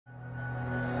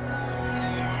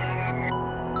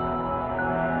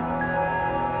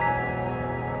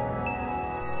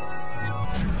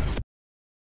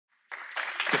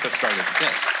started.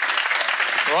 Yeah.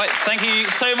 All right, thank you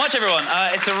so much, everyone.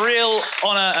 It's a real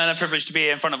honor and a privilege to be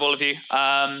here in front of all of you.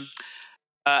 And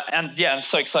yeah, I'm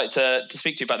so excited to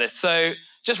speak to you about this. So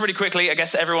just really quickly, I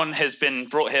guess everyone has been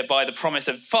brought here by the promise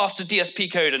of faster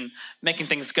DSP code and making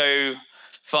things go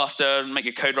faster and make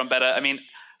your code run better. I mean,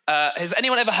 has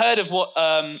anyone ever heard of what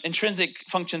intrinsic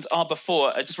functions are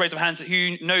before? Just raise your hands.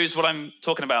 Who knows what I'm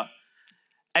talking about?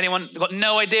 Anyone got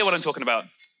no idea what I'm talking about?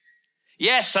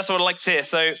 Yes, that's what I'd like to hear.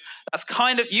 So that's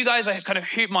kind of, you guys are kind of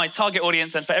my target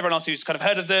audience, and for everyone else who's kind of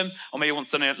heard of them or maybe wants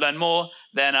to learn more,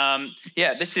 then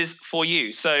yeah, this is for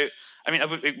you. So, I mean,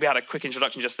 we had a quick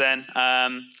introduction just then.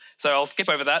 So I'll skip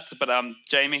over that, but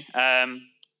Jamie.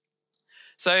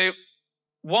 So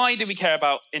why do we care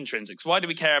about intrinsics? Why do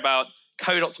we care about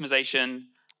code optimization?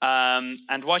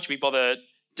 And why should we bother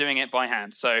doing it by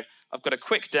hand? So I've got a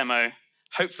quick demo,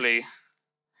 hopefully,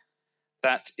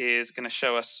 that is going to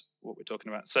show us what we're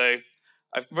talking about. So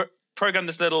I've programmed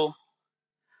this little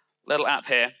app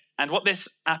here, and what this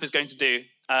app is going to do,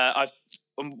 what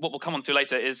we'll come on to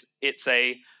later, is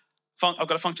I've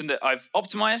got a function that I've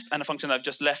optimized and a function that I've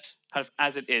just left kind of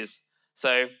as it is.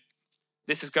 So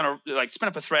this is going to like spin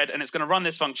up a thread, and it's going to run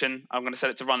this function. I'm going to set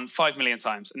it to run 5 million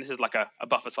times, and this is like a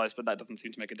buffer size, but that doesn't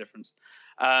seem to make a difference.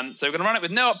 So we're going to run it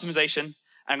with no optimization, and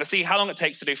I'm going to see how long it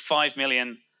takes to do 5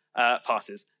 million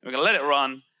passes. And we're going to let it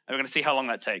run, and we're going to see how long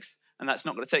that takes. And that's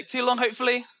not going to take too long,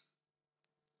 hopefully.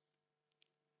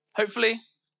 Hopefully.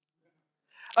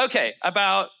 Okay,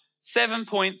 about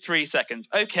 7.3 seconds.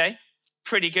 Okay,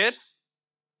 pretty good.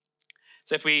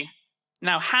 So if we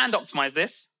now hand optimize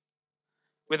this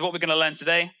with what we're going to learn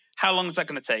today, how long is that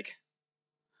going to take?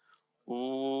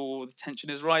 Ooh, the tension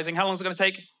is rising. How long is it going to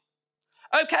take?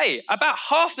 Okay, about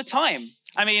half the time.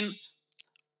 I mean,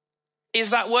 is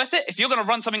that worth it? If you're going to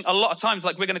run something a lot of times,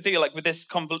 like we're going to do, like with this,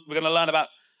 we're going to learn about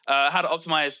how to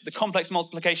optimize the complex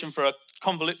multiplication for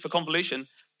convolution,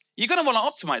 you're going to want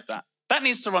to optimize that. That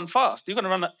needs to run fast. You're going to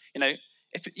run that,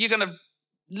 if you're going to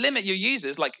limit your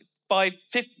users like by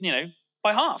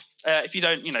by half, if you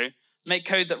don't, make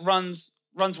code that runs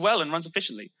well and runs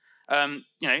efficiently.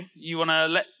 You want to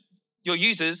let your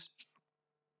users,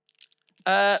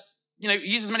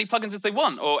 use as many plugins as they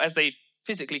want or as they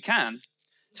physically can.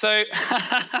 So,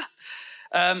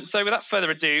 so without further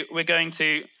ado, we're going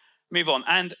to move on.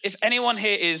 And if anyone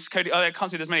here is coding, I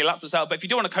can't see there's many laptops out, but if you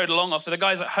do want to code along, or for the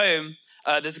guys at home,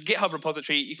 there's a GitHub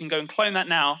repository. You can go and clone that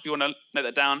now if you want to note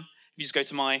that down. If you just go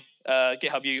to my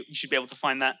GitHub, you should be able to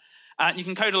find that. And you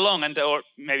can code along, or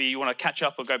maybe you want to catch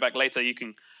up or go back later. You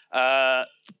can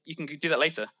do that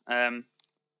later.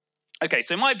 Okay,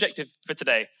 so my objective for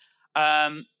today.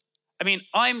 I mean,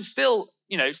 I'm still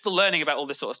learning about all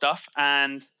this sort of stuff,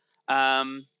 and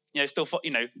still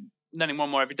learning more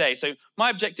and more every day. So my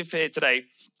objective here today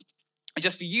is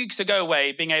just for you to go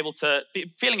away being able to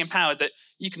feeling empowered that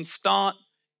you can start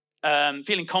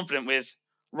feeling confident with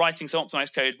writing some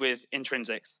optimized code with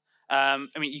intrinsics. I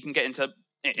mean, you can get into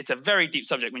it's a very deep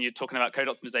subject when you're talking about code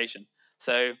optimization.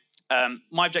 So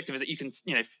my objective is that you can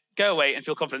go away and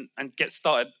feel confident and get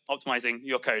started optimizing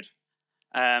your code.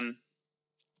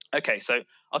 Okay, so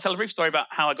I'll tell a brief story about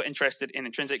how I got interested in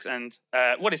intrinsics and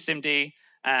what is SIMD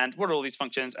and what are all these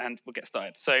functions, and we'll get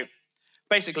started. So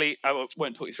basically, I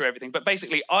won't talk you through everything, but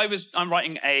basically I'm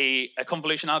writing a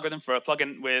convolution algorithm for a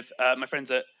plugin with my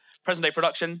friends at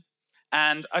PresentDayProduction,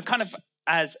 and I kind of,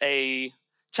 as a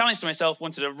challenge to myself,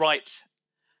 wanted to write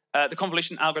the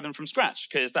convolution algorithm from scratch,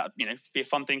 because that would be a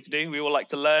fun thing to do. We all like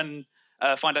to learn,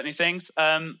 find out new things.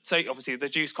 So obviously the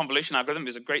juice convolution algorithm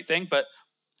is a great thing, but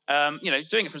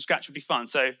doing it from scratch would be fun.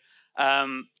 So,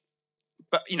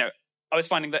 but I was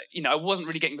finding that I wasn't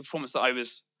really getting the performance that I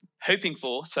was hoping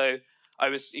for. So I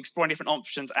was exploring different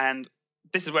options, and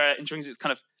this is where Intrinsics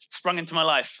kind of sprung into my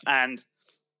life. And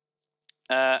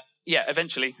yeah,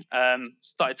 eventually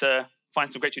started to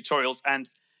find some great tutorials. And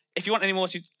if you want any more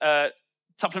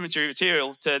supplementary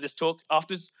material to this talk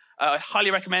afterwards, I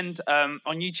highly recommend on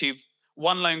YouTube,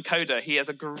 One Lone Coder. He has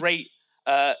a great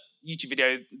YouTube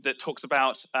video that talks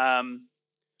about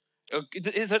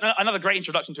is another great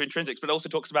introduction to intrinsics, but it also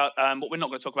talks about what we're not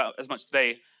going to talk about as much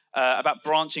today, about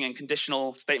branching and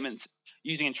conditional statements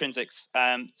using intrinsics.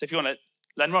 So if you want to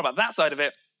learn more about that side of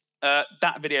it,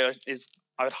 that video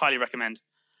I would highly recommend.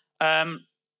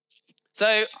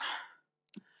 So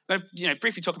I'm going to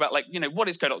briefly talk about what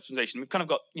is code optimization. We've kind of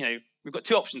got we've got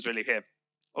two options really here,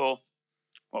 or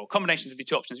combinations of the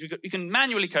two options. You can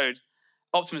manually code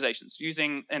optimizations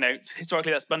using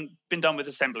historically that's been done with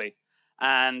assembly,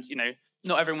 and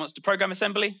not everyone wants to program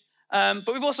assembly,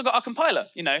 but we've also got our compiler.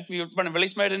 We run in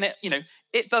release mode, and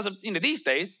it does these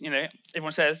days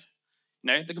everyone says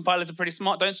the compilers are pretty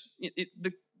smart.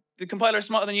 the compiler is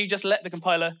smarter than you, just let the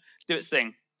compiler do its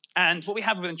thing. And what we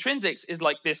have with Intrinsics is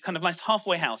like this kind of nice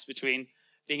halfway house between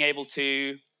being able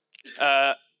to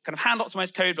kind of hand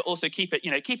optimize code, but also keep it,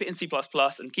 keep it in C++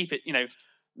 and keep it,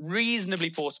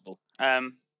 reasonably portable.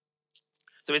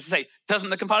 So as I say, doesn't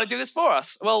the compiler do this for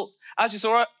us? Well, as you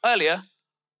saw earlier,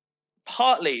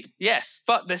 partly, yes,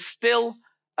 but there's still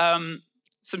some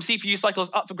CPU cycles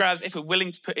up for grabs if we're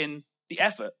willing to put in the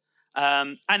effort.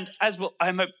 And as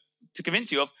I hope to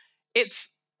convince you of, it's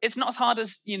not as hard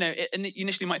as you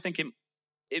initially might think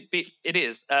it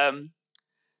is.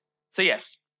 So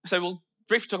yes, so we'll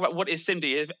briefly talk about what is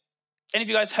SIMD. Have any of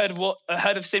you guys heard of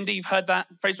SIMD? You've heard that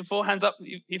phrase before? Hands up,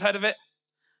 you've heard of it?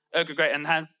 Okay, great. And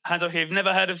hands up here, you've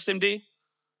never heard of SIMD?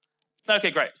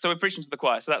 Okay, great. So we're preaching to the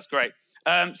choir, so that's great.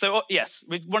 So yes,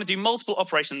 we want to do multiple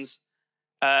operations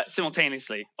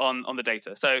simultaneously on the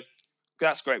data. So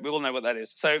that's great. We all know what that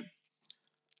is. So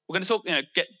we're going to talk,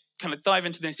 dive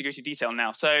into the nitty-gritty detail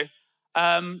now. So,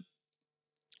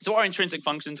 so what are intrinsic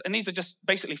functions? And these are just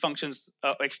basically functions,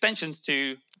 extensions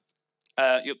to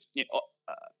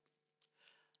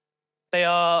they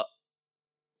are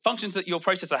functions that your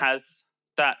processor has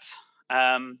that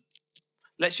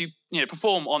lets you,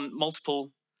 perform on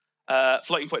multiple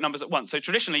floating point numbers at once. So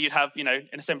traditionally, you'd have, an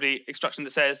assembly instruction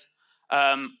that says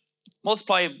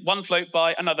multiply one float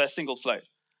by another single float.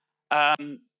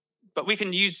 But we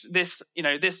can use this,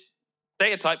 this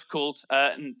data type called,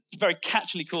 and very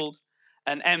catchily called,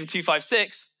 an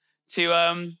M256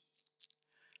 to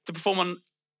perform on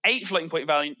 8 floating point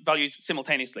values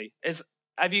simultaneously.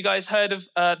 Have you guys heard of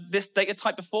this data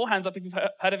type before? Hands up if you've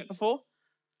heard of it before.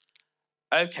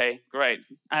 Okay, great.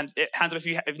 And hands up if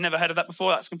you've never heard of that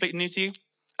before. That's completely new to you.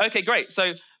 Okay, great.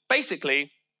 So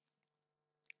basically,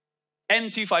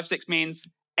 M256 means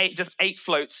just 8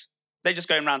 floats. They're just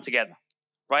going around together,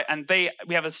 right? And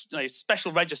we have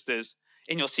special registers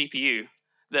in your CPU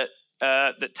that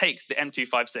take the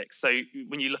M256. So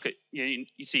when you look at you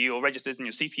see your registers in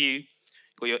your CPU,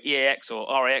 or your EAX or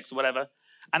RAX or whatever,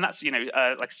 and that's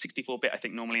like 64-bit I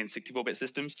think normally in 64-bit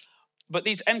systems. But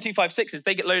these M256s,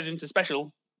 they get loaded into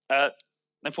special, no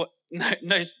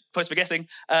post for guessing,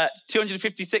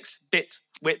 256-bit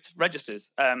width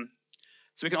registers.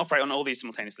 So we can operate on all these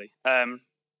simultaneously.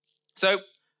 So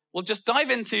we'll just dive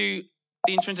into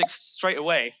the intrinsics straight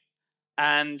away,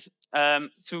 and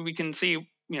so we can see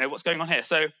what's going on here.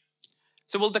 So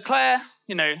we'll declare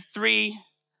 3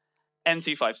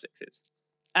 M256s,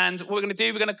 and what we're going to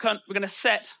do, we're going to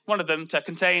set one of them to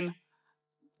contain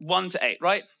 1 to 8,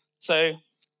 right? So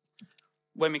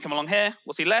when we come along here,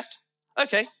 we'll see left.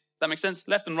 Okay, that makes sense,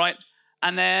 left and right.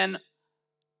 And then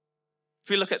if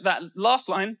we look at that last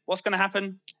line, what's going to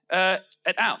happen at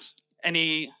out?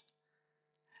 Anyone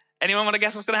want to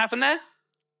guess what's going to happen there?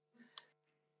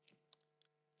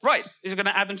 Right, is going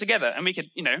to add them together, and we could,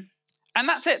 and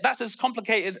that's it. That's as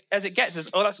complicated as it gets.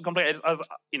 That's as complicated as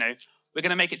we're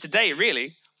going to make it today,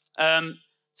 really.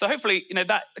 So hopefully,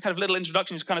 that kind of little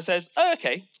introduction just kind of says, oh,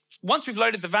 okay, once we've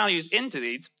loaded the values into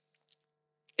these,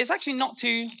 it's actually not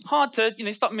too hard to,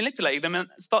 start manipulating them and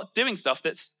start doing stuff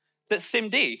that's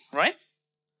SIMD, right?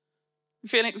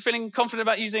 Feeling confident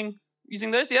about using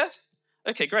those, yeah?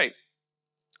 Okay, great.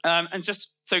 And just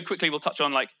so quickly, we'll touch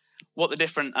on what the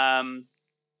different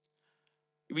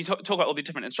we talk about all the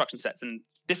different instruction sets, and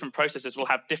different processors will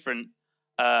have different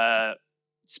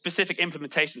specific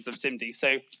implementations of SIMD.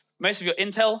 So most of your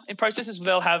Intel processors,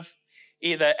 they'll have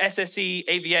either SSE,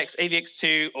 AVX,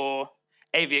 AVX2, or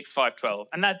AVX512.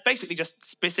 And they're basically just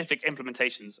specific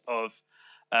implementations of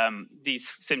these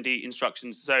SIMD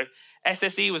instructions. So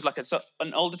SSE was like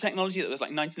an older technology that was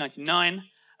like 1999,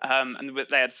 and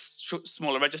they had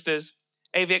smaller registers.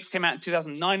 AVX came out in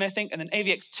 2009, I think, and then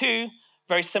AVX2,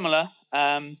 very similar,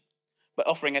 but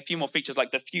offering a few more features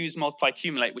like the fuse, multiply,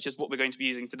 accumulate, which is what we're going to be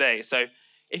using today. So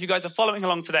if you guys are following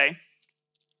along today,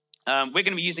 we're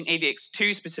going to be using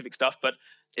AVX2 specific stuff, but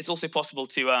it's also possible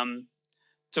to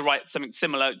write something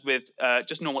similar with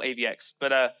just normal AVX.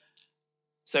 But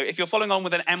so if you're following on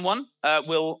with an M1,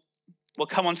 we'll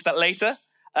come on to that later.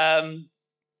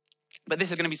 But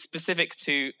this is going to be specific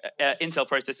to Intel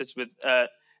processors with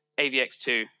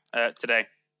AVX2 today.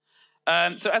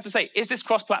 So as I say, is this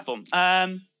cross-platform?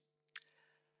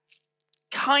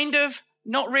 Kind of,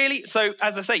 not really. So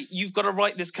as I say, you've got to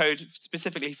write this code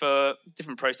specifically for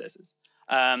different processors.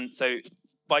 So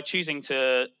by choosing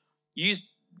to use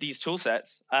these tool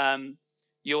sets,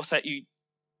 you're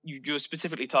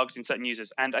specifically targeting certain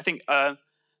users. And I think the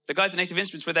guys at Native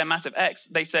Instruments with their Massive X,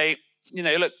 they say,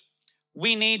 look,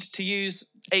 we need to use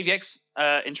AVX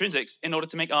intrinsics in order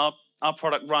to make our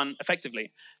product run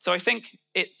effectively. So I think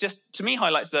it just, to me,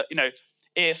 highlights that,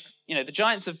 if the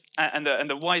giants of and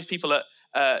the wise people at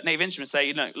Native Instruments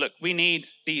say, look, we need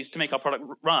these to make our product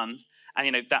run,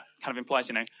 and that kind of implies,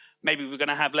 maybe we're going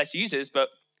to have less users, but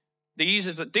the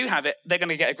users that do have it, they're going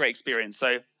to get a great experience.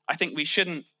 So I think we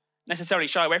shouldn't necessarily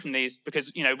shy away from these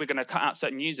because we're going to cut out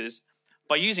certain users.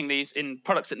 By using these in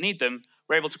products that need them,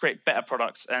 we're able to create better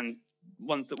products and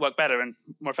ones that work better and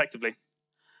more effectively.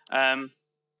 But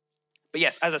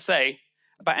yes, as I say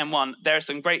about M1, there are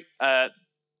some great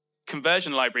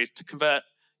conversion libraries to convert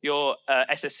your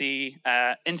SSE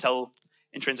Intel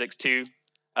Intrinsics to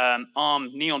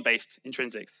ARM Neon-based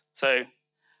Intrinsics. So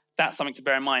that's something to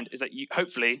bear in mind, is that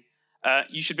hopefully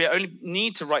you should only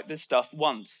need to write this stuff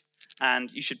once,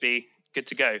 and you should be good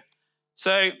to go.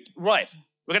 So, right,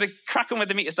 we're going to crack on with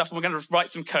the meter stuff, and we're going to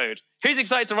write some code. Who's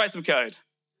excited to write some code?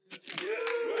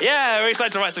 Yeah, we're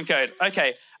excited to write some code.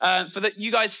 Okay, for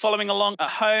you guys following along at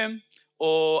home,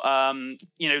 or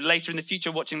later in the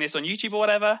future watching this on YouTube or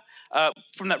whatever,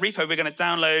 from that repo we're going to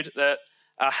download the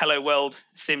Hello World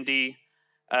SIMD.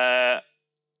 We're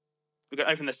going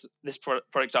to open this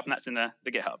product up, and that's in the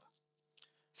GitHub.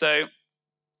 So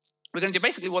we're going to do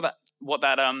basically what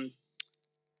that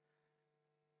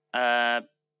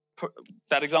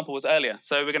example was earlier.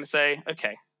 So we're going to say,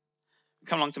 okay,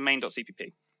 come along to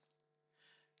main.cpp.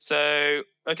 So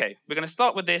okay, we're going to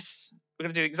start with this. We're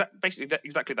going to do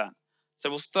exactly that. So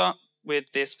we'll start with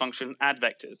this function add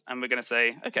vectors, and we're going to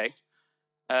say, okay,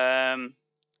 add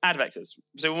vectors.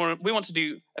 So we want to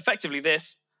do effectively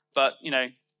this, but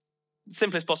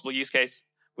simplest possible use case.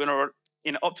 We're going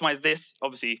to optimize this.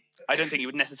 Obviously, I don't think you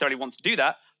would necessarily want to do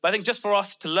that, but I think just for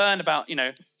us to learn about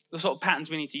the sort of patterns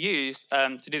we need to use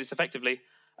to do this effectively,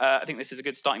 I think this is a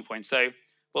good starting point. So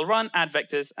we'll run add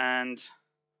vectors, and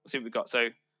we'll see what we've got. So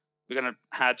we're going to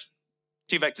add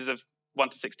 2 vectors of 1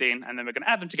 to 16, and then we're going to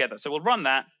add them together. So we'll run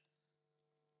that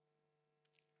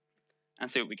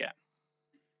and see what we get.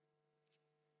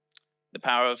 The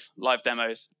power of live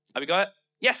demos. Have we got it?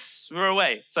 Yes, we're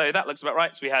away. So that looks about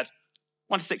right. So we had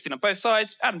 1 to 16 on both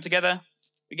sides, add them together,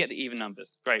 we get the even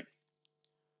numbers. Great.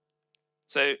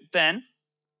 So then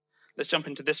let's jump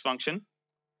into this function,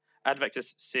 add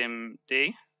vectors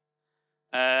simd,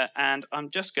 and I'm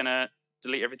just going to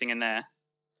delete everything in there.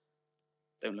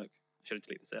 Don't look. I should have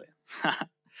deleted this earlier.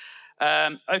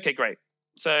 Okay, great.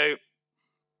 So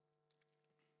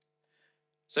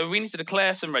we need to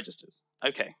declare some registers.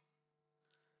 Okay.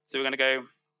 So we're going to go,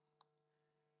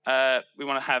 we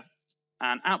want to have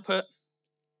an output,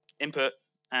 input,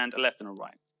 and a left and a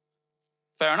right.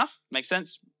 Fair enough, makes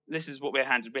sense. This is what we're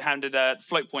handed. We're handed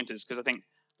float pointers because I think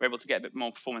we're able to get a bit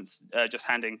more performance just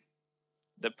handing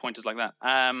the pointers like that.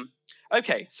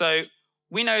 Okay, so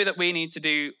we know that we're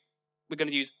going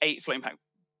to use 8 floating pack.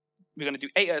 We're going to do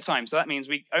 8 at a time. So that means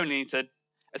we only need to,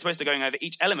 as opposed to going over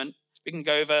each element, we can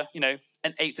go over,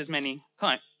 an 8th as many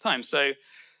times. So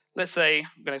let's say,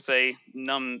 I'm going to say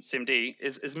num simd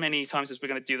is as many times as we're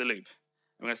going to do the loop.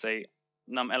 I'm going to say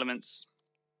num elements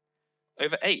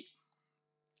over 8.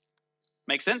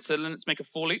 Makes sense. So let's make a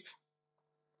for loop.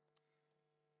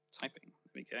 Typing.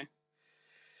 There we go.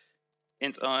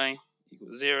 Int I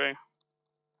equals 0.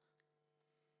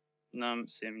 Num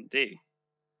simd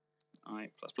I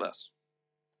plus plus.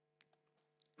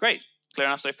 Great. Clear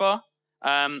enough so far.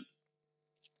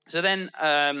 So then,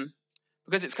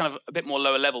 because it's kind of a bit more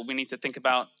lower level, we need to think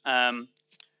about,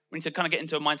 we need to kind of get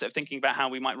into a mindset of thinking about how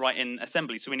we might write in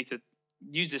assembly. So we need to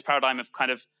use this paradigm of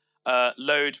kind of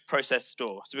load, process,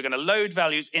 store. So we're going to load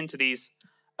values into these,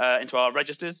 into our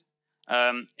registers,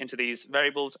 into these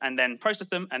variables, and then process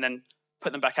them, and then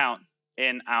put them back out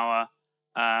in our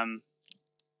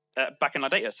back in our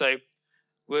data. So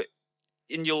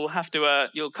you'll have to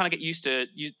you'll kind of get used to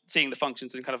seeing the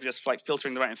functions and kind of just like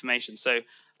filtering the right information. So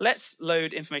let's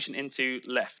load information into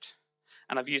left,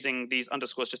 and I'm using these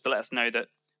underscores just to let us know that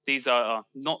these are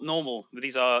not normal.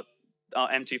 These are our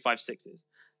M256s.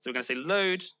 So we're going to say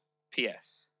load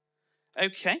PS.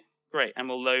 Okay, great, and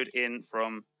we'll load in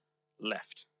from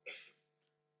left.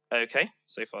 Okay,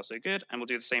 so far so good, and we'll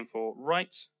do the same for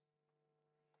right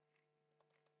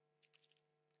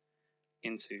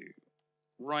into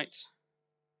right.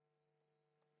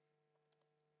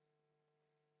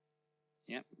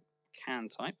 Yep, can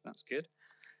type, that's good.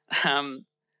 And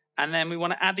then we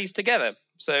want to add these together.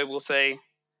 So we'll say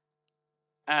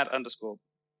add underscore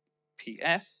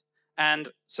PS, and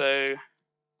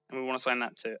we want to assign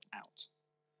that to out.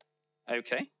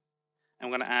 Okay,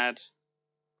 and we're going to add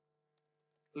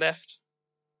left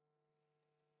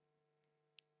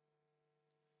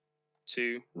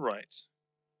to right.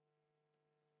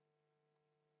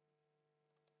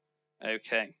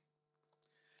 Okay,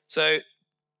 so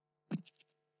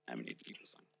and we need the equal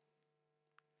sign.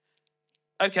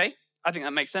 okay, I think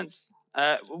that makes sense.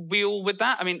 We all with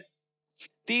that? I mean,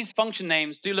 these function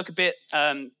names do look a bit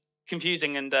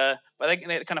confusing, and but they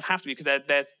kind of have to be because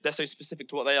they're so specific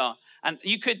to what they are. And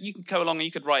you could go along and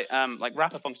you could write like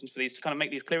wrapper functions for these to kind of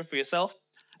make these clearer for yourself.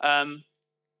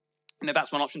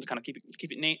 That's one option to kind of keep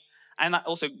it neat, and that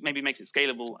also maybe makes it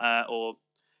scalable or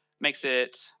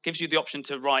gives you the option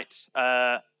to write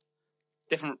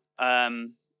different.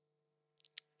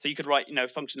 So you could write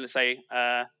function, let's say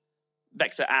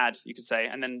vector add, you could say,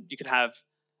 and then you could have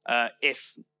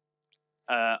if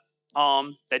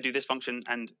ARM, then do this function,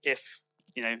 and if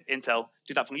Intel,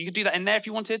 do that function. You could do that in there if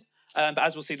you wanted, but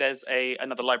as we'll see, there's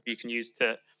another library you can use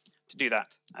to do that.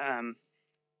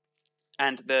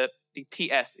 And the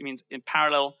PS, it means in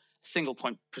parallel single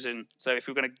point precision. So if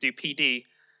we were going to do PD,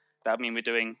 that would mean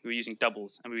we're using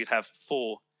doubles, and we would have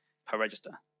 4 per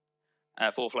register,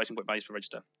 4 floating point values per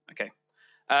register. Okay,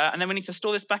 and then we need to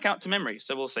store this back out to memory.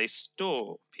 So we'll say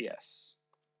store PS.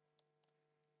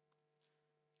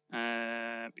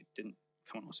 We didn't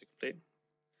come on also complete.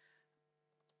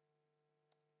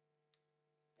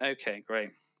 Okay,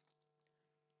 great.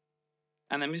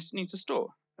 And then we just need to store.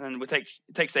 And it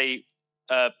takes a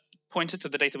pointer to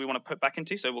the data we want to put back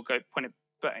into. So we'll go point it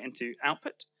back into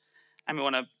output, and we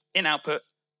want to in output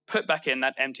put back in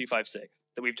that M256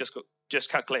 that we've just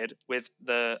calculated with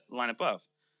the line above.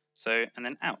 So and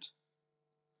then out.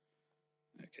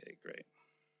 Okay, great.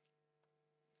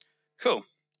 Cool.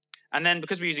 And then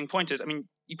because we're using pointers, I mean,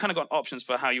 you've kind of got options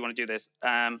for how you want to do this.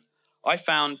 I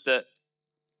found that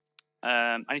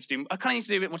I kind of need to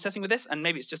do a bit more testing with this, and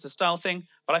maybe it's just a style thing,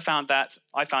 but I found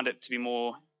it to be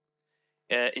more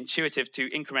intuitive to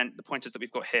increment the pointers that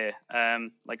we've got here,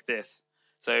 like this.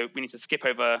 So we need to skip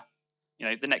over,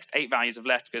 the next 8 values of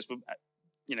left because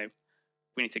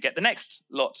we need to get the next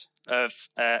lot of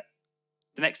the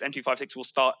next M256 will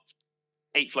start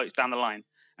 8 floats down the line,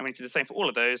 and we need to do the same for all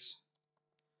of those.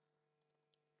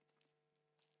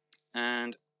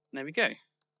 And there we go.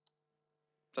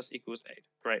 Plus equals 8.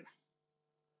 Great.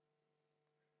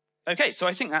 Okay, so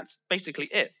I think that's basically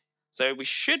it. So we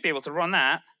should be able to run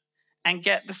that and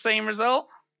get the same result.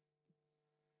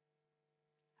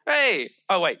 Hey!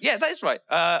 Oh wait, yeah, that is right.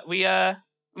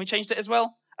 We changed it as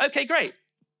well. Okay, great.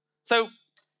 So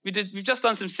we've just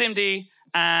done some SIMD,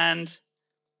 and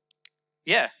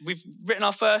yeah, we've written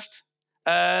our first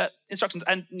instructions.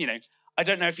 And I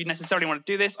don't know if you necessarily want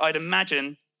to do this. I'd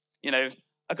imagine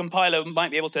a compiler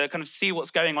might be able to kind of see what's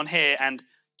going on here, and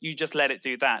you just let it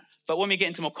do that. But when we get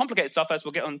into more complicated stuff, as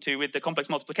we'll get onto with the complex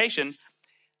multiplication,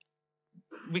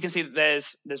 we can see that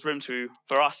there's room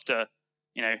for us to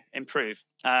improve.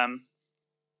 And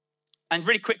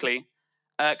really quickly,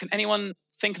 can anyone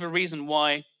think of a reason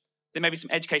why there may be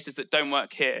some edge cases that don't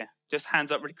work here? Just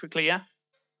hands up really quickly, yeah?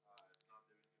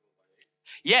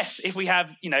 Yes, if we have,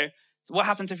 what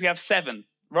happens if we have 7?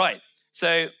 Right.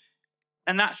 So,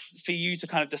 and that's for you to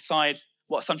kind of decide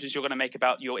what assumptions you're going to make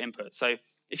about your input. So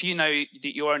if you know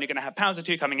that you're only going to have powers of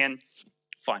 2 coming in,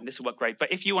 fine, this will work great.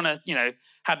 But if you want to,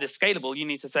 have this scalable, you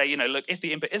need to say, look, if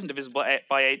the input isn't divisible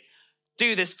by 8,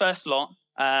 do this first lot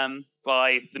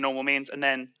by the normal means, and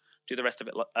then do the rest of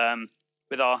it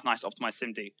with our nice optimized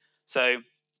SIMD. So,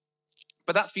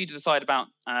 but that's for you to decide about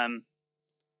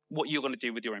what you're going to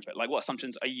do with your input. Like, what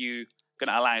assumptions are you going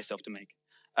to allow yourself to make?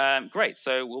 Great.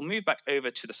 So we'll move back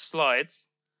over to the slides.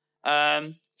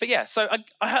 But yeah, so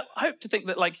I hope to think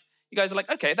that you guys are like,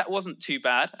 okay, that wasn't too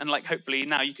bad, and hopefully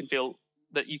now you can feel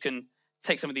that you can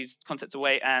take some of these concepts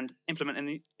away and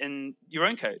implement in your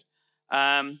own code.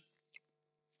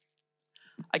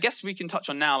 I guess we can touch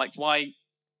on now why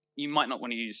you might not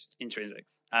want to use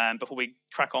intrinsics before we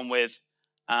crack on with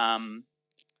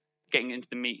getting into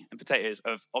the meat and potatoes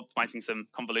of optimizing some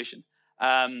convolution.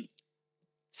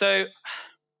 So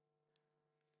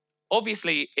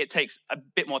obviously it takes a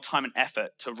bit more time and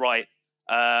effort to write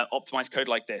optimized code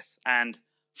like this, and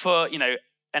for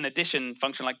an addition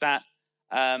function like that,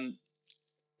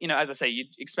 as I say, you'd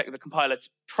expect the compiler to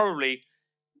probably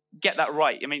get that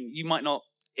right. I mean, you might not.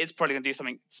 It's probably going to do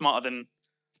something smarter than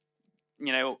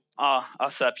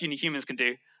us puny humans can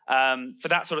do for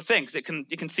that sort of thing, because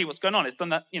it can see what's going on. It's done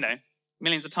that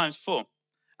millions of times before.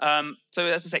 So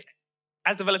as I say,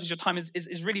 as developers, your time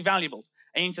is really valuable,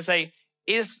 and you need to say,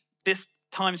 is this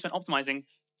time spent optimizing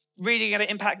really going to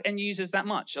impact end users that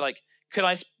much? Could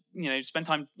I spend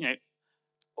time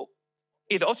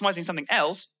either optimizing something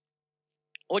else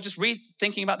or just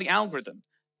rethinking about the algorithm?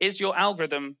 Is your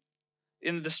algorithm,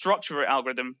 in the structure of your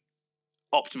algorithm,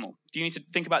 optimal? Do you need to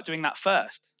think about doing that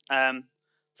first? So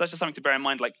that's just something to bear in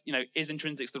mind. Is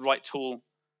Intrinsics the right tool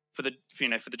for the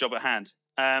for the job at hand?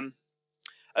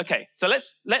 Okay, so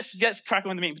let's get cracking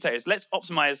with the meat and potatoes. Let's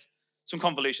optimize some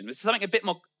convolution. This is something a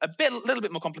little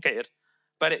bit more complicated,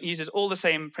 but it uses all the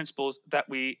same principles that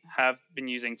we have been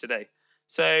using today.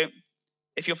 So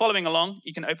if you're following along,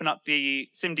 you can open up the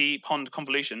SIMD pond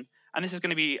convolution, and this is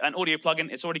going to be an audio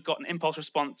plugin. It's already got an impulse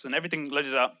response and everything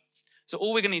loaded up. So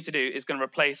all we're going to need to do is going to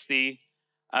replace the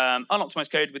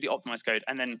unoptimized code with the optimized code,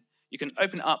 and then you can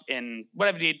open it up in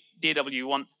whatever DAW you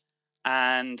want,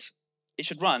 and it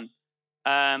should run.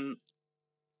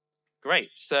 Great.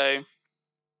 So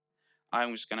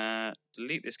I'm just going to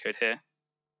delete this code here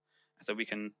so we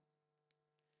can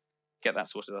get that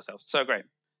sorted ourselves. So great.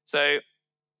 So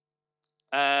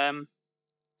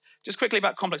just quickly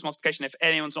about complex multiplication, if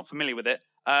anyone's not familiar with it,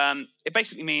 it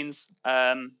basically means,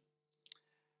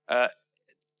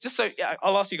 just so, yeah,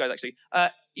 I'll ask you guys actually.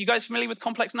 You guys familiar with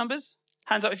complex numbers?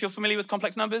 Hands up if you're familiar with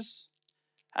complex numbers.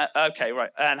 Okay,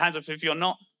 right. And hands up if you're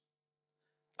not.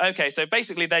 Okay, so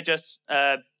basically they're just,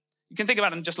 you can think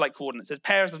about them just like coordinates. There's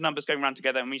pairs of numbers going around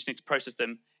together, and we just need to process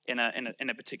them in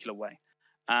a particular way.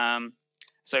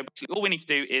 So basically all we need to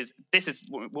do is, this is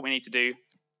what we need to do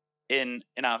in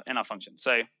our function.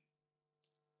 So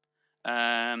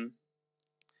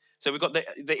so we've got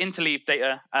the interleaved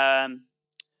data.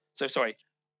 So sorry,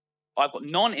 I've got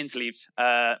non-interleaved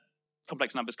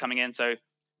complex numbers coming in. So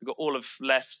we've got all of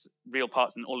left's real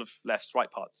parts and all of left's right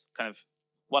parts, kind of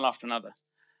one after another.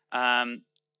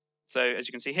 So as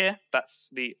you can see here, that's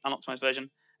the unoptimized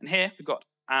version. And here we've got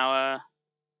our,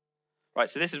 right,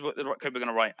 so this is what the code we're going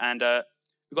to write. And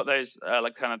we've got those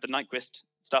like kind of the Nyquist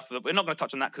stuff. But we're not going to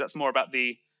touch on that because that's more about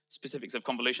the specifics of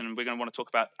convolution. And we're going to want to talk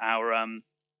about our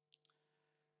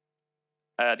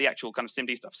the actual kind of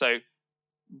SIMD stuff. So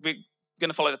we're going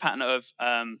to follow the pattern of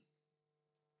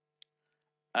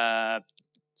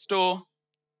store,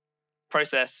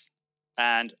 process,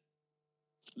 and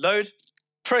load,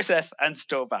 process, and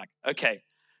store back. Okay,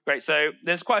 great. So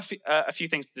there's quite a few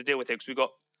things to deal with here because we've got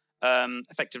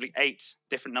effectively 8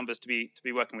 different numbers to be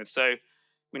working with. So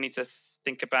we need to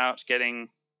think about getting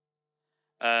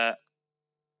out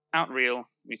real.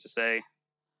 We need to say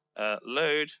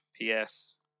load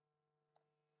ps.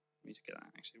 We need to get that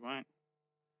actually right.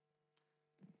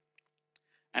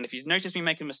 And if you notice me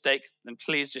make a mistake, then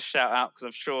please just shout out because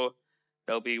I'm sure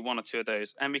there'll be 1 or 2 of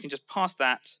those. And we can just pass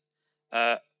that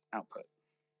output.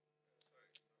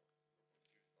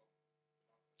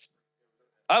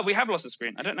 Oh, we have lost the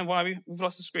screen. I don't know why we've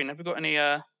lost the screen. Have we got any?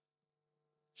 I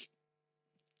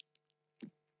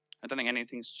don't think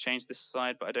anything's changed this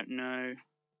side, but I don't know.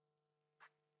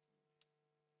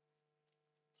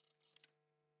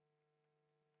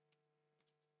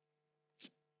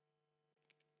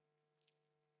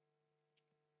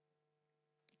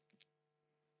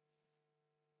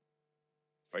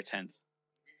 Very tense.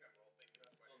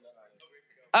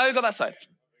 Oh, we got that side.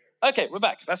 Okay, we're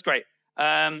back. That's great.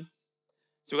 So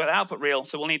we've got the output real.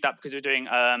 So we'll need that because we're doing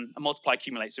a multiply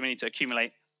accumulate. So we need to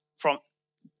accumulate from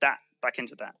that back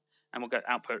into that. And we'll get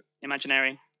output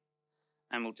imaginary.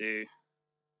 And we'll do...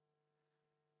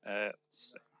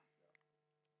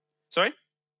 sorry?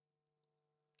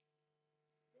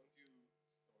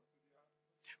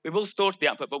 We will store to the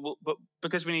output, but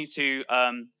because we need to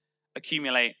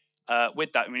accumulate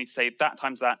with that, we need to say that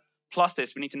times that plus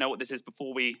this. We need to know what this is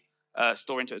before we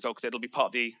store into it as well, because it'll be part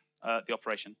of the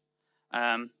operation,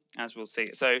 as we'll see.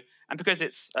 So, and because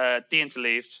it's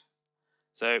de-interleaved,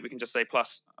 so we can just say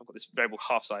plus. I've got this variable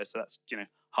half size, so that's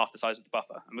half the size of the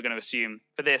buffer, and we're going to assume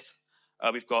for this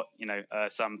we've got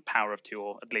some power of 2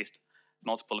 or at least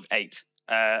multiple of 8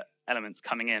 elements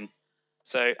coming in.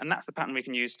 So, and that's the pattern we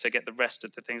can use to get the rest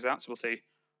of the things out. So we'll say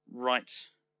write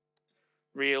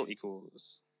real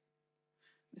equals.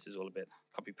 This is all a bit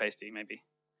copy pasty maybe.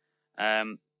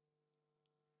 But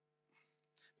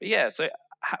yeah, so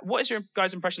what is your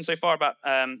guys' impression so far about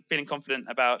feeling confident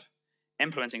about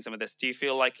implementing some of this? Do you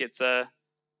feel like it's am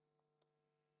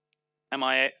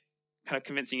I kind of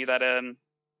convincing you that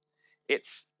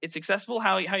it's accessible?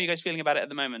 How are you guys feeling about it at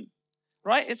the moment?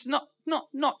 Right? It's not.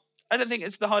 I don't think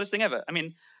it's the hardest thing ever. I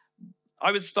mean,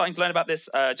 I was starting to learn about this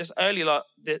just earlier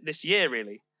this year,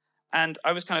 really, and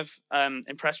I was kind of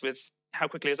impressed with how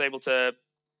quickly I was able to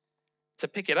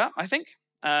pick it up. I think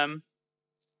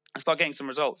and start getting some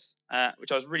results,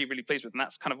 which I was really, really pleased with, and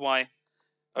that's kind of why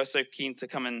I was so keen to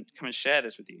come and share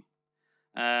this with you.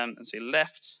 And so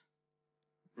left,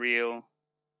 real,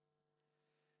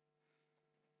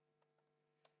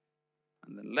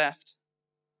 and then left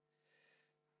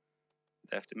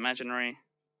imaginary,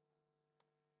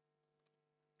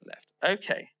 left.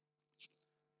 Okay,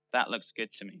 that looks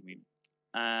good to me.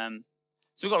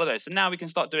 So we've got all of those. So now we can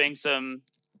start doing some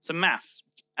maths.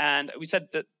 And we said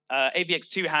that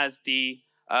AVX2 has the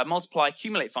multiply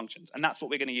accumulate functions, and that's what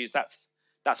we're going to use. That's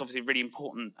obviously really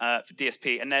important for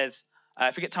DSP. And there's,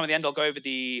 if we get time at the end, I'll go over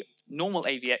the normal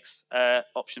AVX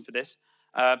option for this.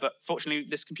 But fortunately,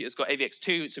 this computer's got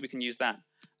AVX2, so we can use that.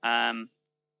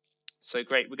 So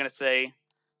great. We're going to say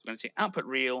output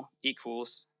real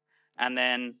equals, and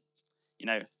then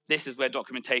this is where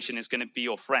documentation is going to be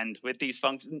your friend. With these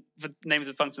functions, the names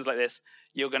of functions like this,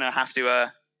 you're going to have to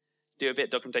do a bit of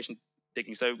documentation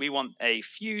digging. So we want a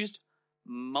fused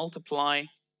multiply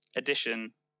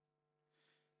addition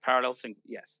parallel sync.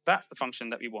 Yes, that's the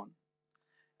function that we want.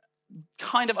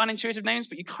 Kind of unintuitive names,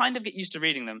 but you kind of get used to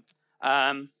reading them.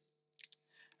 And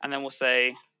then we'll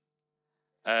say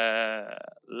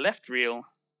left real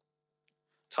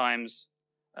times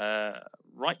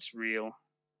right real,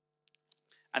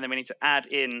 and then we need to add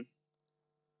in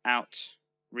out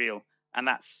real, and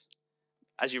that's,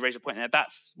 as you raise a point there,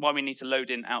 that's why we need to load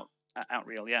in out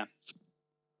real. Yeah.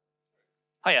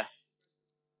 Hiya.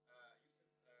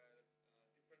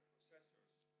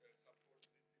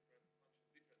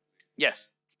 Yes.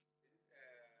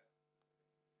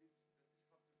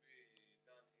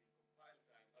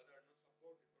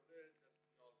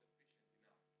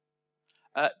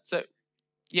 So,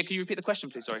 yeah, can you repeat the question,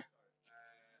 please? Sorry.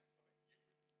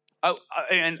 Oh,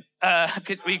 and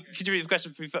could you repeat the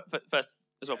question for me first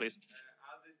as well, please?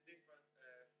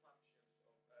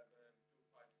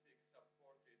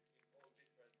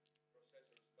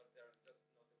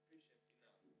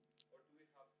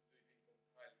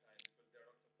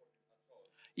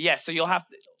 Yes, so you'll have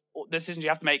the decisions you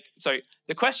have to make. So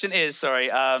the question is, sorry,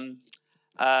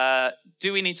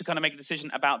 do we need to kind of make a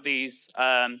decision about these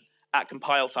at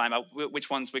compile time, which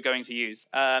ones we're going to use?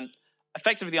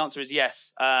 Effectively, the answer is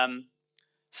yes.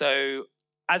 So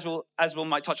as we'll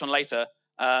might touch on later,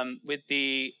 with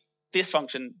this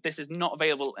function, this is not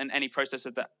available in any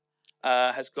processor that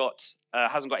hasn't got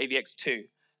AVX2.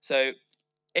 So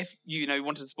if you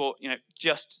wanted to support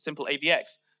just simple AVX,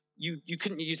 you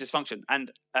couldn't use this function.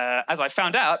 And as I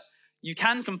found out, you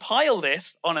can compile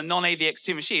this on a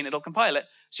non-AVX2 machine. It'll compile it.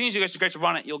 As soon as you go to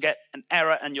run it, you'll get an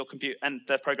error, and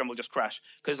the program will just crash,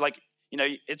 because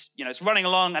it's running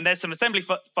along, and there's some assembly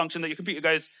function that your computer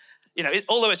goes,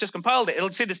 although it's just compiled it,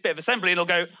 it'll see this bit of assembly, and it'll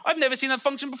go, I've never seen that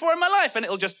function before in my life, and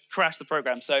it'll just crash the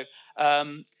program. So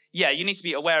yeah, you need to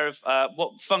be aware of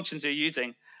what functions you're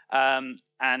using,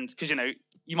 and because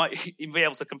you might be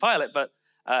able to compile it, but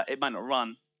it might not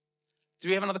run. Do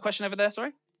we have another question over there?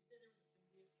 Sorry.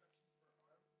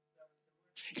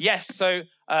 Yes. So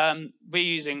we're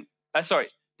using. Sorry.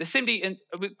 The SIMD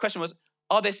question was: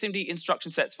 are there SIMD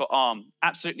instruction sets for ARM?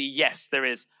 Absolutely, yes, there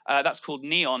is. That's called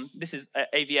Neon. This is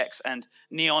AVX, and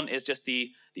Neon is just the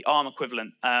ARM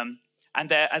equivalent. And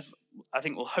there, as I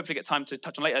think we'll hopefully get time to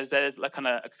touch on later, there's like kind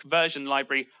of a conversion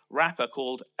library wrapper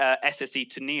called SSE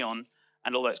to Neon,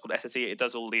 and although it's called SSE, it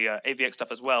does all the AVX stuff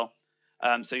as well.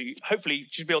 So hopefully you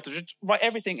should be able to just write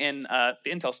everything in the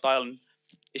Intel style, and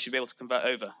it should be able to convert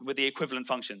over with the equivalent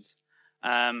functions.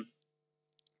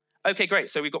 Okay, great.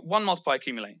 So we've got one multiply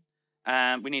accumulate.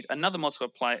 We need another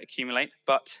multiply accumulate,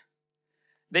 but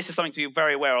this is something to be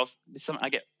very aware of. This is something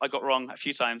I got wrong a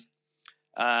few times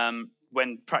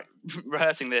when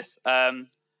rehearsing this. We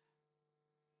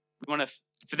want to,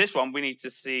 for this one, we need to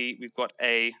see we've got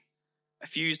a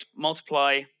fused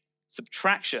multiply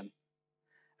subtraction,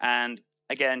 and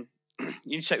again, you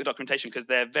need to check the documentation because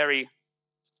they're very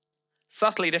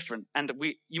subtly different. And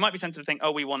you might be tempted to think,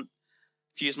 oh, we want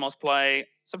fused multiply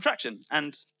subtraction,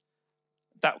 and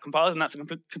that compiles, and that's a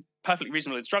perfectly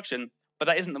reasonable instruction, but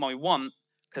that isn't the one we want,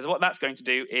 because what that's going to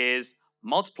do is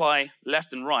multiply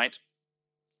left and right,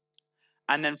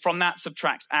 and then from that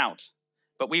subtract out.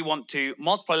 But we want to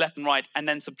multiply left and right, and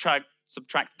then subtract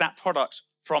that product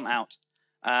from out,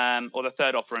 or the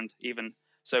third operand even.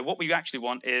 So what we actually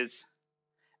want is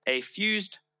a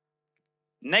fused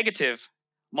negative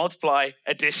multiply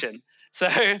addition. So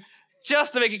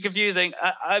just to make it confusing,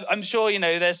 I'm sure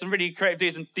there's some really creative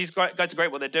dudes, and these guys are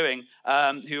great what they're doing,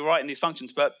 who are writing these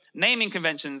functions, but naming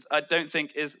conventions I don't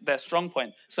think is their strong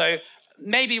point. So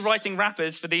maybe writing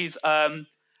wrappers for these,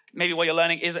 maybe what you're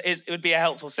learning it would be a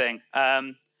helpful thing.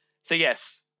 So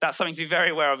yes, that's something to be very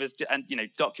aware of, and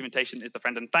documentation is the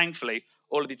friend, and thankfully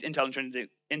all of these Intel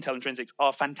Intrinsics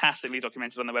are fantastically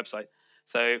documented on their website.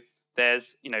 So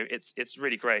there's, it's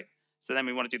really great. So then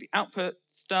we want to do the output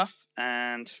stuff,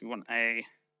 and we want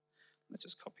let's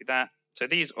just copy that. So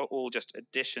these are all just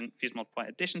fused multiply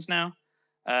additions now.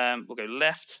 We'll go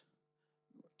left.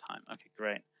 Time. Okay,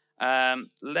 great.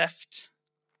 Left,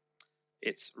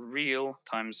 it's real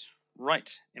times right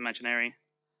imaginary,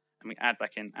 and we add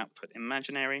back in output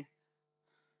imaginary.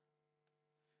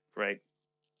 Great.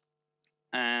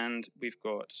 And we've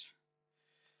got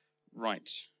right,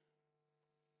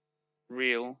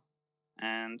 real,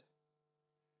 and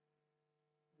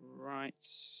right.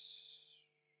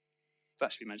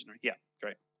 That should be imaginary. Yeah,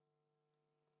 great.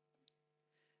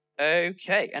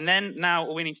 Okay, and then now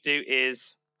all we need to do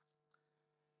is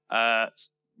write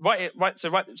it. Right,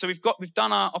 so we've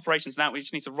done our operations. Now we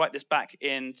just need to write this back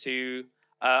into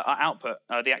our output,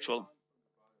 the actual.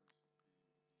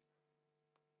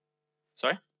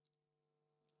 Sorry.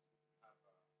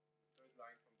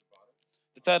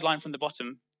 The third line from the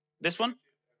bottom. This one.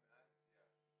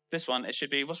 This one. It should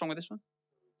be. What's wrong with this one?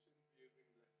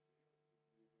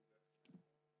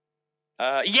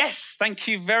 Yes, thank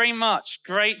you very much.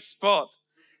 Great spot.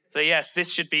 So yes,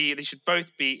 these should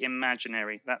both be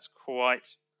imaginary. That's quite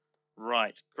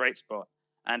right. Great spot.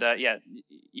 And yeah,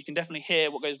 you can definitely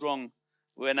hear what goes wrong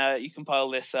when you compile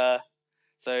this. So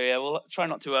yeah, we'll try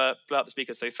not to blow up the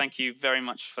speaker. So thank you very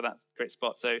much for that great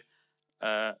spot. So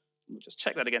we'll just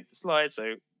check that against the slide.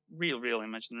 So real,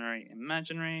 imaginary,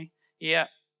 imaginary. Yeah,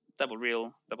 double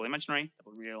real, double imaginary,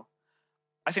 double real.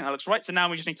 I think that looks right. So now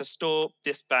we just need to store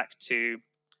this back to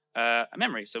a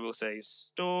memory. So we'll say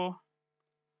store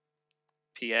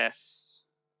PS,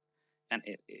 and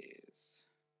it is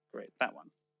great, that one.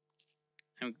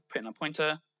 And we put in our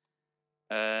pointer.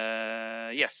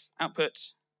 Yes, output,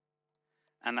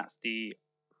 and that's the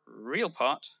real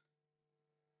part.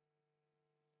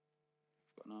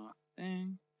 Got our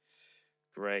thing.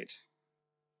 Great.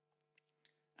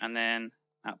 And then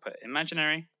output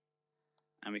imaginary,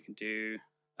 and we can do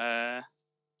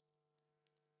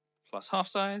plus half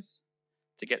size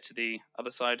to get to the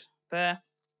other side there.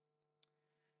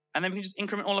 And then we can just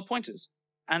increment all the pointers.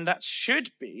 And that should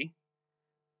be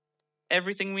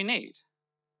everything we need.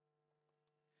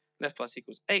 Left plus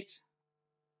equals 8.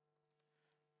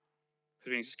 Because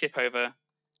we need to skip over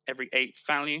every 8th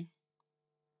value.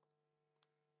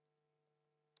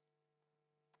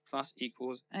 Plus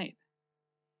equals 8.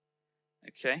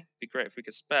 Okay, be great if we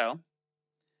could spell.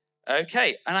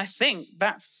 Okay, and I think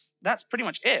that's pretty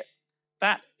much it.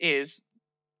 That is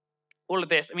all of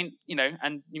this. I mean, you know,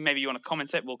 and maybe you want to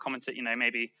comment it. We'll comment it. You know,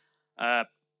 maybe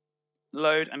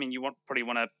load. I mean, probably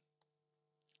want to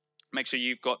make sure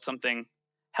you've got something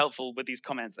helpful with these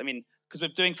comments. I mean, because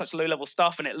we're doing such low-level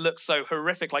stuff and it looks so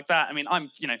horrific like that. I mean,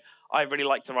 I really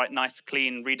like to write nice,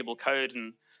 clean, readable code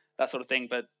and that sort of thing.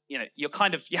 But you know, your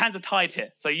hands are tied here,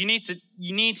 so you need to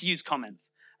use comments.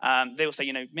 They will say,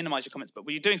 you know, minimize your comments. But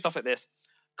when you're doing stuff like this,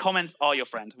 comments are your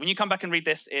friend. When you come back and read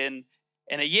this in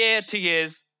a year, 2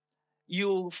 years,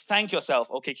 you'll thank yourself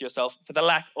or kick yourself for the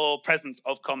lack or presence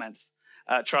of comments.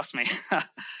 Trust me.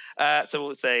 So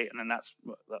we'll say, and then that's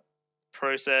the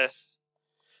process.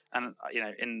 And you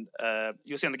know,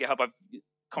 you'll see on the GitHub, I've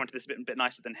commented this a bit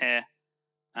nicer than here.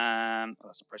 Oh,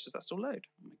 that's not process. That's still load.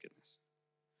 Oh my goodness.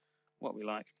 What we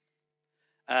like.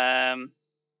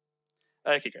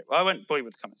 Okay, great. Well, I won't bore you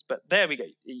with the comments, but there we go.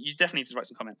 You definitely need to write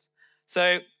some comments. So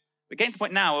we're getting to the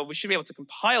point now where we should be able to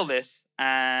compile this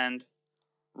and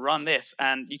run this,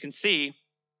 and you can see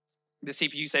the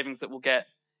CPU savings that we'll get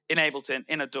in Ableton,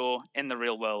 in Adore, in the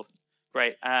real world.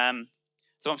 Great. So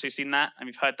once we've seen that and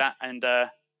we've heard that, and I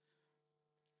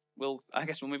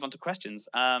guess we'll move on to questions.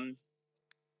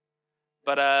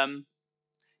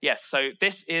 Yes, so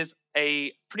this is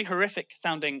a pretty horrific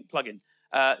sounding plugin.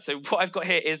 So what I've got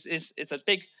here is a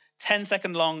big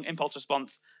 10-second long impulse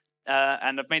response,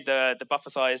 and I've made the buffer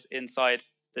size inside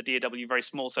the DAW very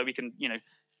small, so we can, you know,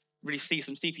 really see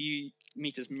some CPU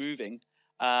meters moving.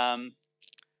 And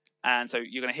so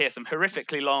you're going to hear some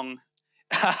horrifically long,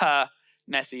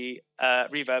 messy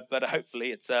reverb, but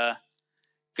hopefully it's going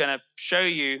to show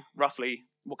you roughly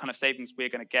what kind of savings we're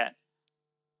going to get.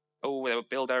 Oh, there were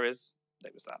build errors.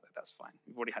 There was that. That's fine.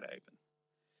 We've already had it open.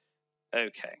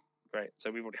 Okay, great. So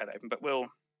we've already had it open, but we'll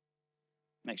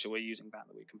make sure we're using that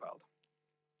we compiled.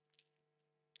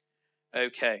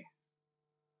 Okay.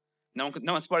 No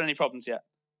one spotted any problems yet.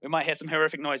 We might hear some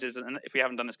horrific noises if we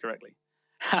haven't done this correctly.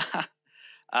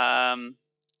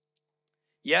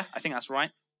 Yeah, I think that's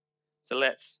right. So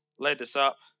let's load this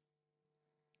up.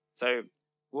 So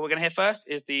what we're going to hear first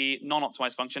is the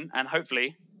non-optimized function, and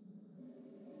hopefully,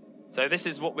 so this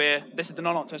is the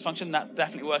non-optimized function. That's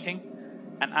definitely working.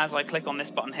 And as I click on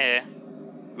this button here,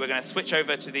 we're going to switch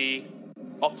over to the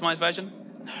optimized version.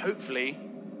 And hopefully,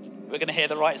 we're going to hear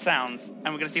the right sounds, and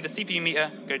we're going to see the CPU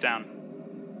meter go down.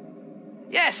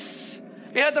 Yes,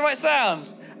 we heard the right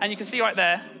sounds, and you can see right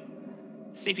there,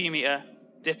 CPU meter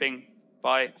dipping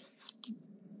by,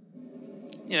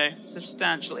 you know,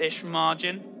 substantial-ish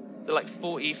margin. So like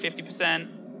 40, 50%,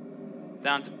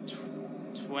 down to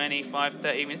 25, 30.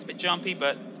 I mean, it's a bit jumpy,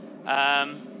 but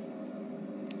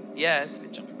Yeah, it's a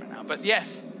bit jumpy right now, but yes,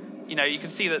 you know, you can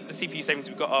see that the CPU savings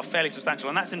we've got are fairly substantial,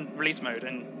 and that's in release mode.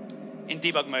 And in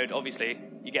debug mode, obviously,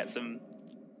 you get some,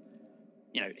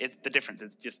 you know, the difference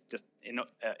is just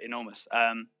enormous.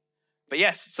 But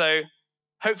yes, so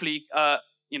hopefully,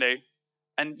 you know,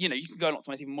 and you know, you can go and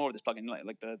optimize even more with this plugin,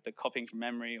 like the copying from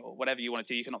memory or whatever you want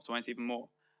to do. You can optimize even more.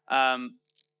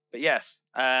 But yes,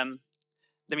 I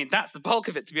mean, that's the bulk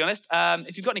of it, to be honest.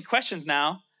 If you've got any questions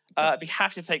now, I'd be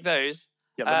happy to take those.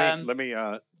 Yeah, let me.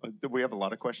 We have a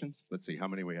lot of questions. Let's see how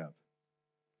many we have.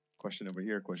 Question over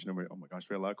here. Question over here. Oh my gosh,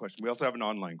 we have a lot of questions. We also have an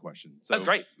online question. So, oh,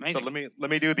 great, amazing. So let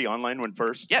me do the online one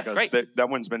first. Yeah, because great. That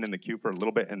one's been in the queue for a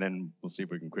little bit, and then we'll see if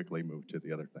we can quickly move to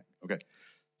the other thing. Okay.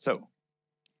 So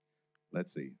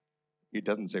let's see. He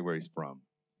doesn't say where he's from.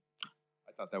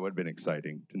 I thought that would have been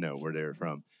exciting to know where they're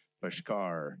from.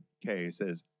 Bashkar K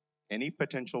says, any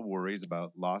potential worries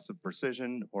about loss of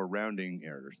precision or rounding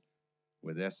errors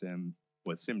with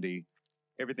SIMD?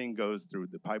 Everything goes through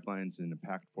the pipelines in a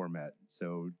packed format,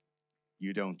 so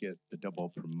you don't get the double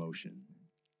promotion.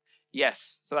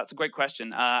 Yes, so that's a great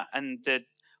question, and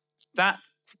that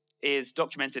is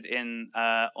documented in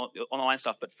online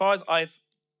stuff. But as far as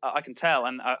I can tell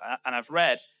and I've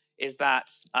read, is that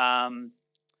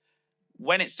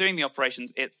when it's doing the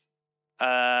operations,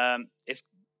 I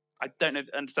don't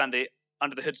understand the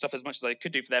under the hood stuff as much as I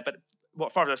could do for there. But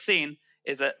what far as I've seen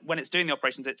is that when it's doing the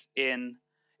operations, it's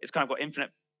kind of got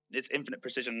infinite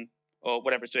precision or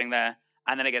whatever it's doing there,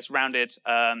 and then it gets rounded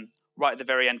right at the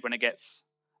very end when it gets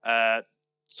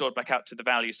stored back out to the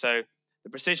value. So the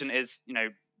precision is, you know,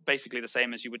 basically the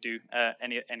same as you would do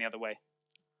any other way.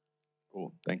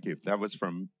 Cool, thank you. That was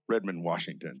from Redmond,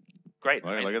 Washington. Great.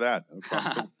 Right, look at that,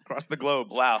 across the globe.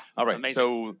 Wow. All right, amazing.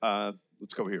 So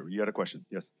let's go here. You had a question,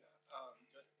 yes?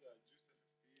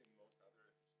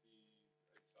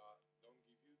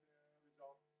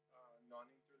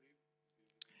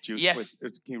 Juice, yes.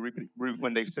 Can you repeat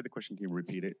when they said the question? Can you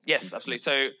repeat it? Yes, absolutely.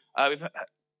 So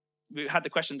we've had the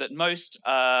question that most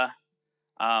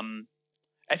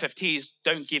FFTs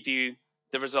don't give you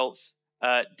the results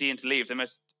D interleaved. They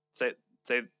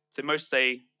most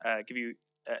give you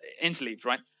interleaved,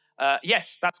 right?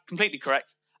 Yes, that's completely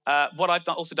correct. What I've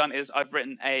also done is I've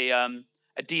written a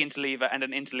D interleaver and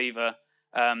an interleaver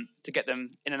to get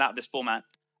them in and out of this format.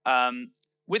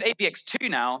 With APX2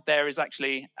 now, there is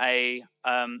actually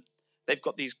they've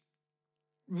got these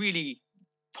really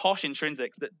posh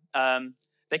intrinsics that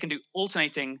they can do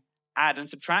alternating add and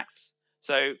subtracts.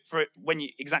 So for when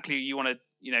you want to,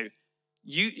 you know,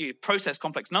 you process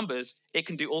complex numbers, it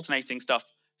can do alternating stuff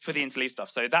for the interleave stuff.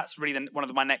 So that's really one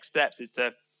of my next steps, is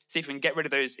to see if we can get rid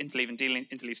of those interleave and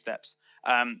de-interleave steps.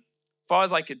 Far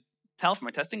as I could tell from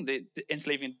my testing, the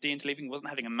interleaving and de-interleaving wasn't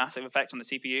having a massive effect on the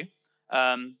CPU.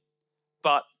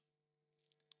 But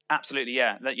absolutely,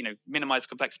 yeah, that, you know, minimize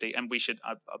complexity, and we should.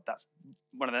 That's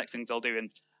one of the next things I'll do. And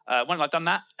when I've done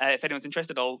that, if anyone's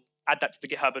interested, I'll add that to the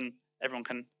GitHub, and everyone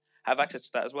can have access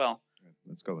to that as well. Right,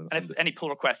 let's go. And if any pull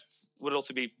requests would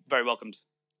also be very welcomed.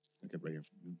 Okay, right here.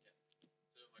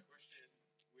 So my question is,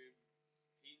 we've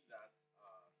seen that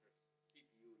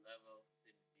CPU level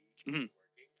SIMD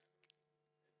working,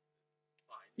 it's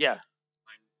fine. Yeah.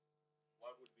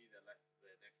 What would be the next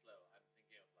level? I'm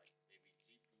thinking of like maybe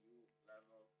GPU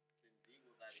level SIMD.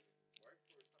 Will that even work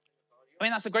for something with audio? I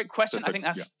mean, that's a great question. I think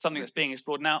that's something that's being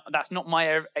explored now. That's not my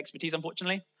area of expertise,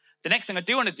 unfortunately. The next thing I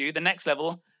do want to do, the next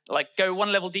level, like go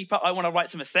one level deeper, I want to write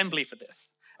some assembly for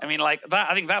this. I mean, like that.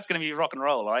 I think that's going to be rock and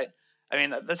roll, right? I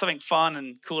mean, there's something fun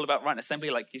and cool about writing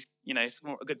assembly. Like, you know, it's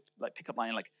more a good like pickup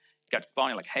line. Like, you go to the bar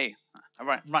and you're like, hey, I'm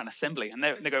writing assembly, and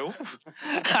they go, ooh.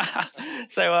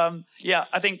 So yeah,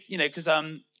 I think, you know, because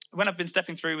when I've been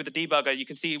stepping through with the debugger, you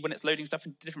can see when it's loading stuff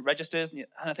into different registers, and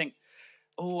I think,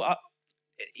 oh,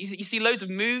 you see loads of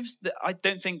moves that I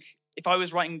don't think if I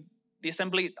was writing the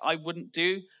assembly I wouldn't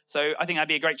do. So I think that'd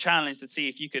be a great challenge to see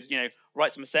if you could, you know,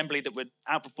 write some assembly that would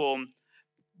outperform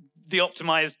your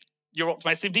optimized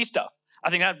SIMD stuff. I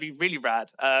think that'd be really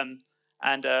rad.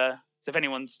 So if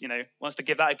anyone's, you know, wants to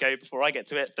give that a go before I get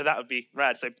to it, then that would be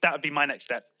rad. So that would be my next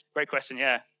step. Great question,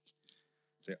 yeah.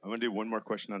 So I'm gonna do one more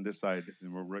question on this side,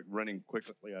 and we're running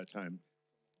quickly out of time.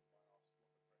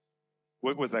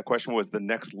 What was that question? Was the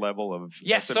next level of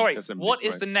yes? Sorry. SMD, what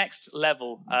is the next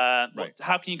level? Right.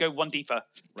 How can you go one deeper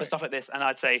for stuff like this? And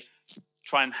I'd say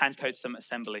try and hand code some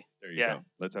assembly. There you go.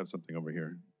 Let's have something over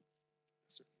here.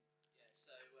 So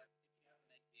if you have an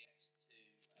APX2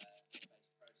 based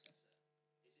processor,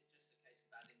 is it just a case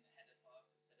of adding the header file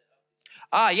to set it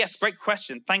up? Yes, great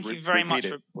question. Thank you very much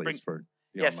for bringing.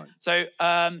 Yes. Online. So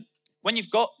when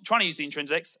you've got trying to use the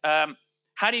intrinsics,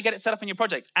 how do you get it set up in your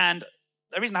project? And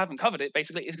the reason I haven't covered it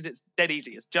basically is because it's dead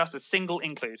easy. It's just a single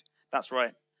include. That's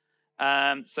right.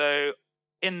 So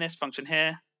in this function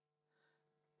here,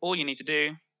 all you need to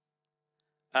do,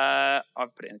 I've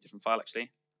put it in a different file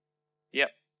actually.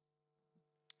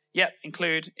 Yep,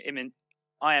 include imm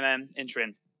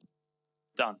intrin.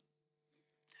 Done.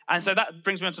 And so that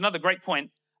brings me on to another great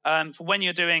point. For when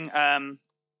you're doing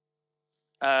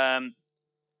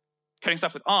coding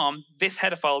stuff with ARM, this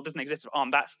header file doesn't exist with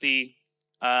ARM. That's the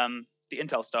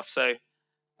Intel stuff. So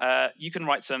you can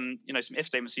write some if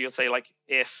statements. So you'll say like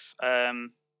if I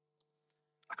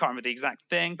can't remember the exact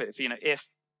thing, but if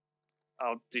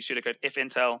I'll do pseudocode if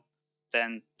Intel,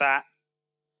 then that,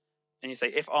 and you say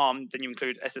if ARM, then you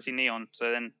include SSE neon.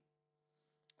 So then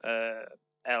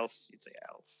else, you'd say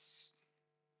else.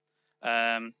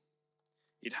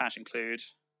 You'd hash include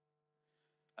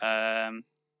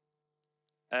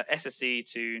SSE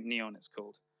to neon. It's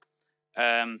called.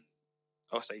 So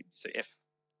if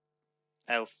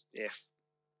else if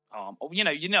ARM. Or, you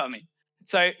know what I mean.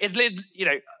 So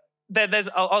there's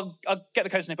I'll get the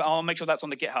code snippet. I'll make sure that's on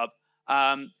the GitHub.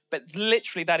 But it's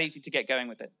literally that easy to get going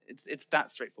with it. It's that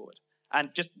straightforward. And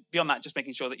just beyond that, just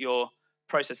making sure that your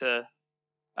processor,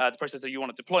 the processor you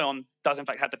want to deploy on, does in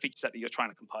fact have the feature set that you're trying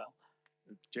to compile.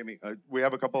 Jamie, we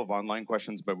have a couple of online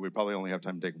questions, but we probably only have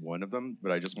time to take one of them.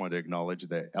 But I just wanted to acknowledge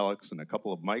that Alex and a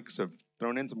couple of Mikes have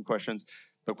thrown in some questions.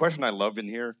 The question I love in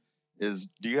here is,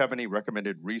 do you have any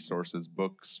recommended resources,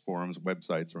 books, forums,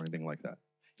 websites, or anything like that?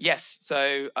 Yes.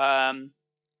 So I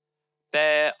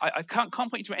can't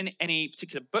point you to any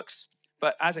particular books,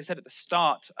 but as I said at the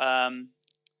start,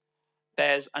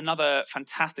 there's another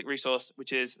fantastic resource,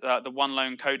 which is the One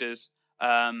Lone Coder's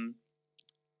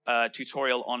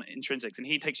tutorial on Intrinsics, and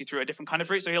he takes you through a different kind of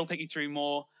route. So he'll take you through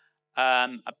more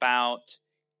about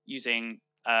using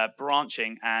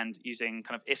branching and using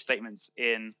kind of if statements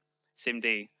in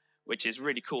SIMD, which is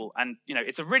really cool. And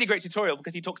it's a really great tutorial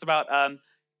because he talks about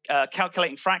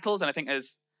calculating fractals, and I think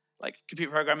as like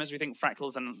computer programmers, we think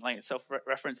fractals and like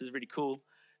self-reference is really cool.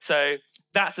 So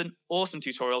that's an awesome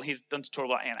tutorial. He's done a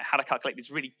tutorial about how to calculate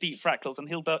these really deep fractals, and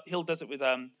he'll does it with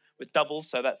doubles.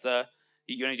 So that's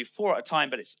you only do 4 at a time,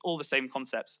 but it's all the same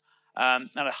concepts. And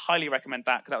I highly recommend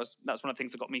that because that's one of the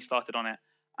things that got me started on it.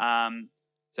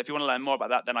 So if you want to learn more about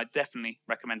that, then I definitely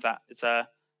recommend that. It's I'm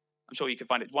sure you can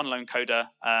find it. One Lone Coder,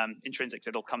 Intrinsics.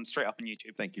 It'll come straight up on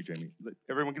YouTube. Thank you, Jamie.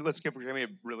 Everyone, let's give Jamie a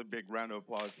really big round of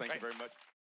applause. Thank you very much.